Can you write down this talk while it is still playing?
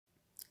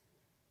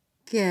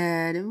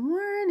Good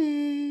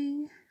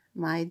morning,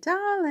 my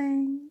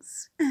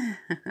darlings.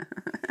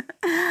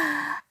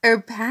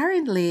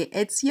 Apparently,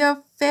 it's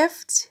your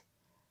fifth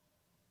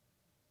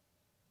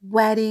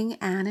wedding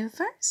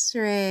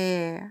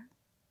anniversary.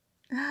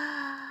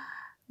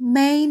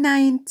 May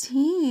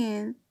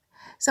 19th.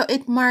 So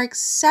it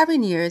marks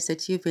 7 years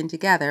that you've been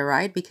together,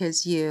 right?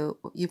 Because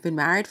you've been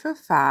married for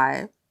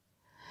 5.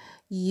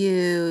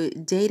 You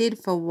dated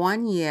for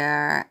 1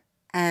 year,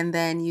 and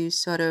then you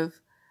sort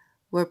of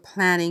were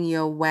planning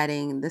your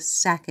wedding the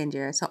second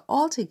year. So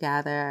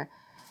altogether,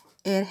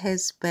 it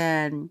has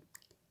been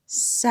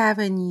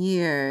 7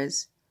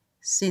 years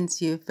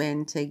since you've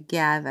been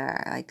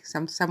together. Like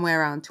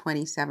somewhere around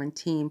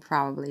 2017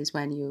 probably is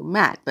when you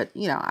met. But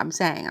I'm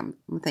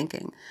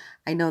thinking,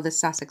 I know the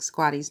Sussex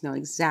squatties know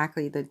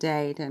exactly the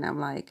date, and I'm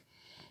like,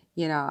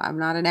 I'm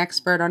not an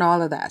expert on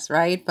all of this,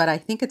 right? But I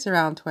think it's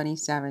around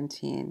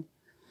 2017.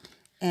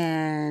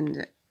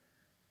 And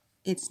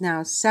it's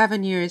now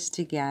 7 years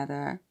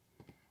together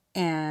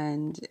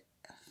and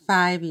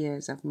 5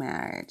 years of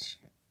marriage.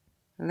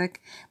 Look,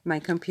 my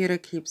computer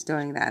keeps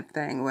doing that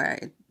thing where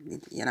I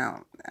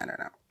don't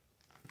know.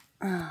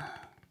 Oh,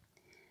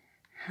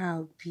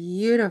 how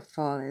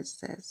beautiful is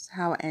this?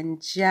 How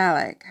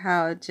angelic,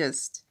 how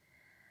just,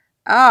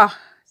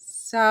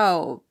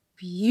 so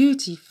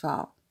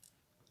beautiful.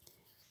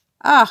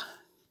 Let's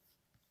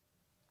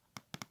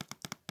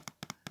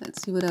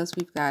see what else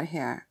we've got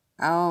here.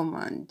 Oh,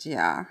 mon Dieu,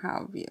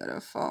 how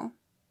beautiful.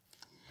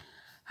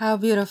 How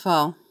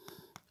beautiful.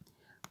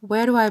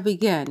 Where do I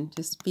begin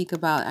to speak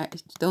about?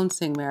 Don't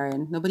sing,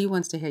 Marion. Nobody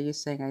wants to hear you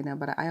sing, I know,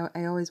 but I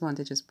always want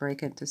to just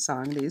break into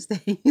song these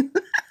days.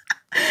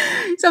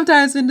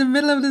 Sometimes in the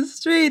middle of the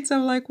streets,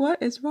 I'm like,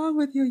 what is wrong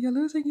with you? You're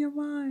losing your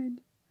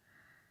mind.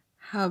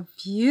 How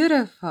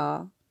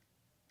beautiful.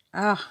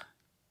 After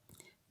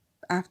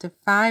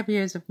 5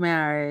 years of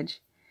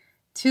marriage,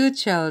 2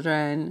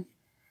 children,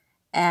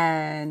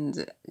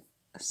 and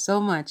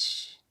so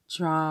much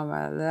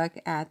drama. Look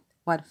at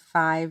what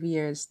 5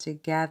 years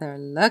together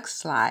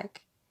looks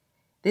like.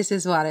 This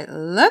is what it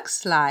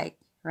looks like,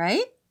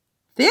 right?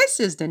 This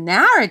is the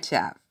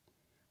narrative.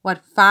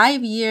 What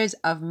 5 years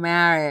of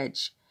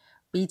marriage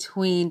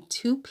between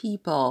 2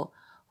 people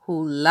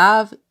who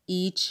love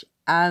each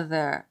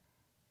other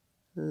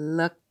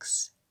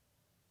looks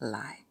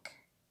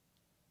like.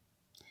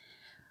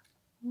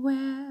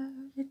 Where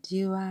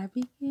do I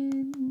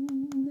begin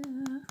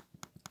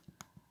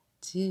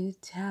to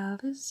tell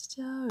the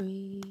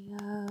story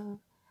of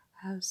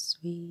how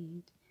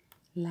sweet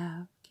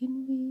love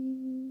can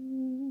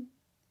be?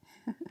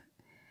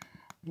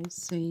 A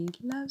sweet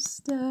love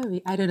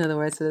story. I don't know the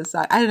words to this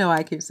song. I don't know why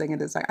I keep singing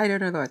this song. I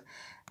don't know the words.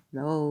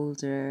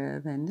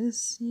 Older than the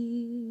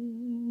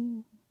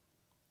sea.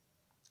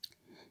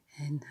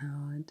 And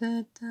how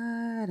da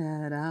da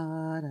da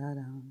da da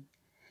da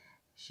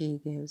she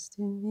gives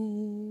to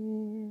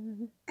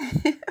me.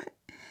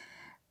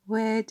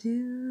 Where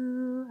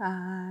do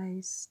I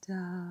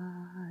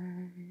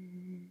start?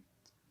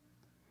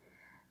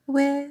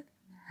 With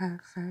her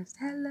first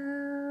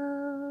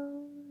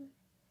hello.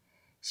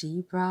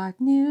 She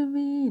brought new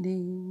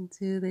meaning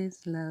to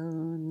this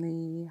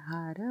lonely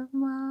heart of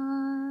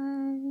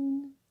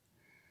mine.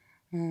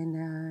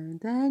 And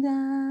da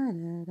da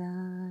da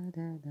da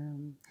da da,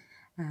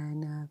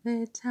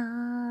 another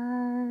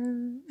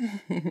time.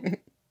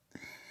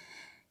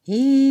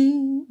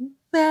 He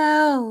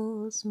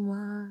fills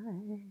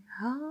my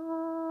heart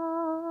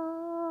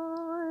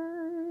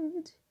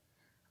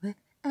with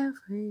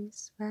every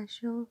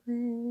special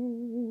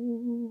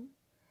thing.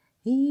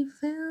 He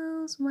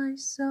fills my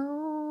soul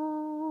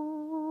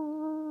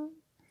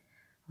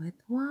with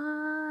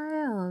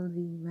wild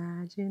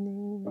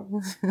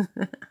imaginings.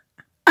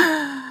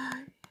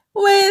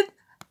 With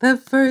the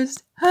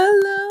first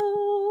hello.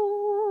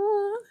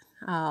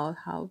 Oh,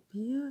 how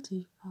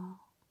beautiful.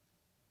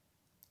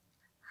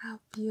 How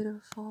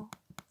beautiful.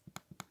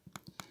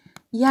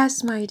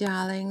 Yes, my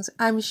darlings,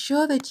 I'm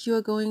sure that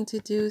you're going to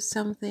do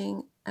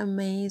something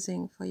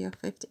amazing for your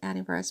 5th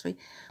anniversary.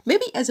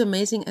 Maybe as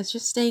amazing as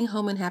just staying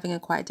home and having a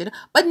quiet dinner.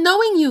 But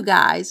knowing you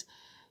guys,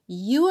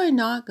 you are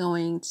not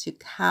going to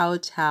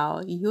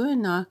kowtow. You are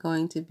not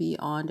going to be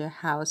under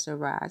house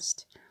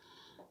arrest.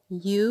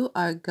 You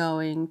are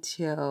going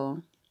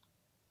to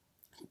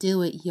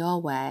do it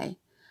your way.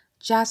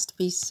 Just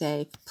be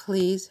safe.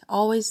 Please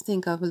always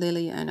think of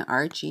Lily and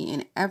Archie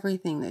in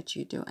everything that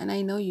you do. And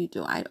I know you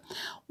do.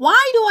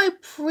 Why do I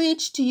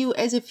preach to you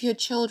as if you're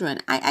children?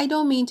 I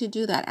don't mean to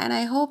do that. And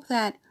I hope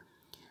that,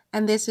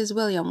 and this is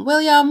William.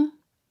 William.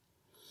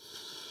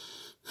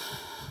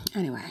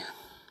 Anyway,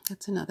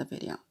 that's another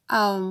video.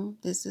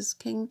 This is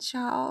King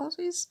Charles.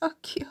 He's so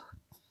cute.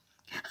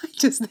 I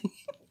just think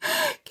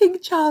King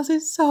Charles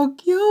is so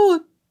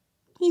cute.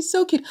 He's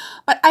so cute.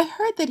 But I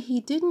heard that he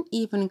didn't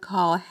even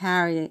call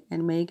Harry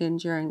and Meghan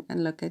during,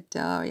 and look at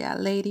Doria,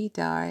 Lady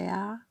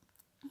Doria.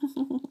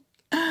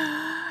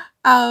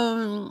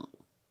 I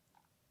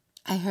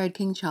heard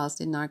King Charles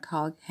did not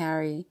call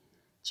Harry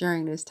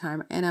during this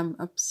time, and I'm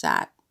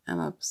upset.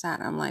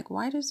 I'm like,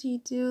 why does he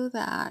do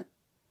that?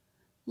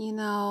 You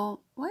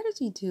know, why does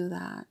he do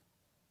that?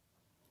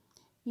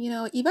 You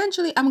know,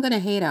 eventually I'm gonna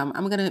hate him.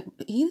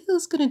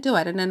 He's gonna do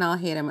it, and then I'll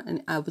hate him,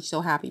 and I'll be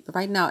so happy. But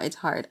right now, it's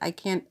hard. I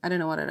can't. I don't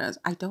know what it is.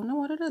 I don't know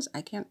what it is.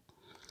 I can't.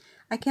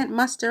 I can't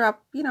muster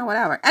up. You know,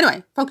 whatever.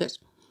 Anyway, focus.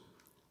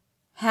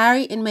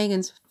 Harry and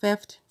Meghan's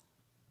 5th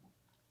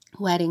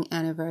wedding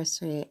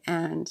anniversary,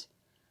 and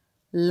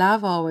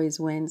love always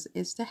wins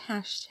is the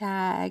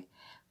hashtag.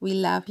 We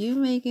love you,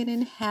 Meghan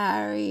and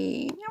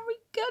Harry. Oh my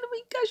god! Oh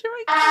my gosh! Oh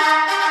my gosh!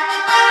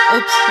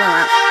 Oops.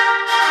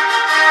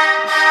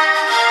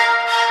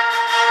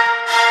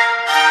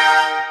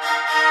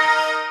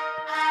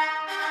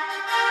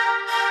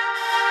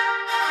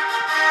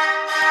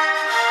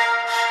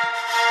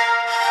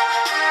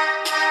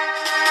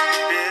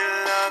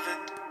 Beloved,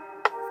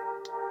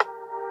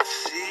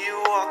 see you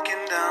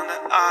walking down the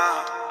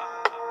aisle.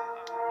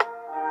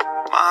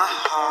 My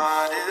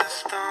heart is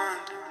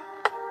stunned.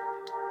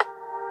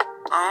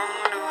 I'm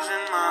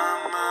losing my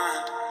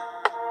mind.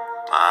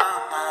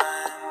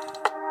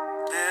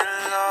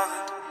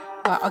 Beloved.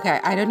 Well, okay,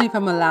 I don't know if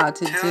I'm allowed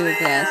to do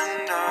this,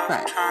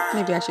 but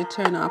maybe I should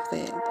turn off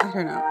the, I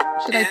don't know.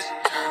 Should I?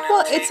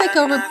 Well, it's like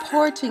a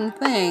reporting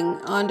thing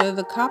under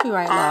the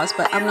copyright laws,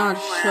 but I'm not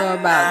sure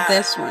about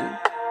this one.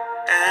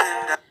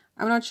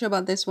 I'm not sure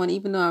about this one,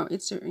 even though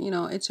it's, you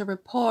know, it's a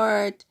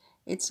report,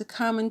 it's a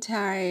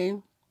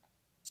commentary,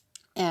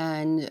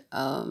 and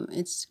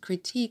it's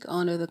critique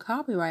under the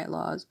copyright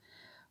laws.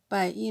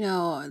 But, you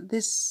know,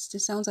 this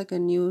sounds like a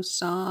new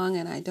song,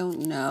 and I don't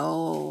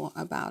know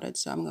about it,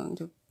 so I'm going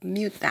to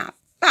mute that.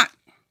 But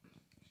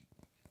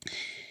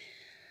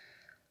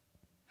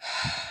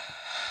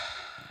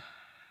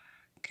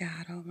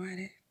God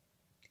Almighty,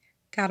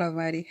 God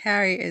Almighty,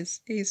 Harry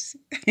he's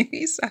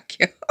he's so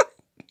cute.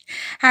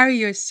 Harry,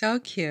 you're so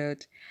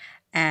cute,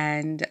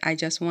 and I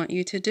just want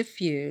you to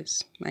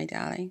diffuse, my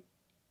darling.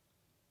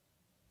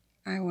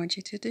 I want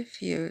you to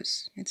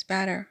diffuse. It's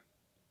better.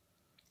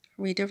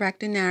 Redirect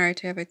the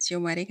narrative. It's your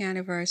wedding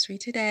anniversary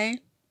today,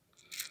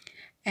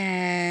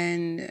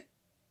 and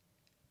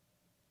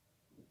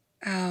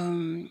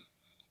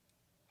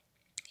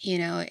you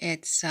know,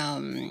 it's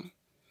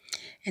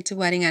a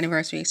wedding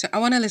anniversary. So I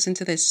want to listen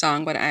to this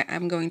song, but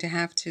I'm going to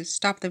have to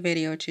stop the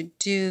video to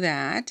do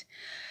that.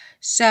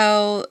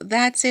 So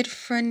that's it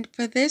for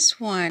this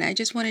one. I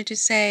just wanted to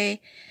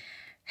say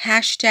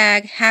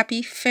hashtag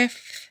happy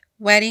 5th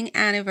wedding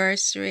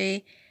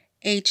anniversary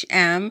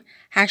HM,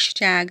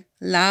 hashtag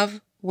love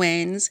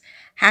wins,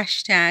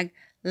 hashtag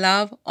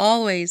love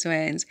always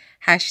wins,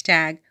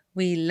 hashtag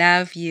we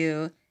love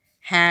you,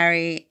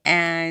 Harry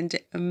and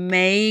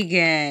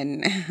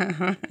Meghan.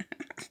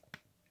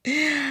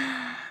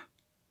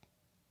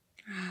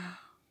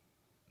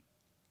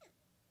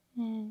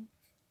 Hmm.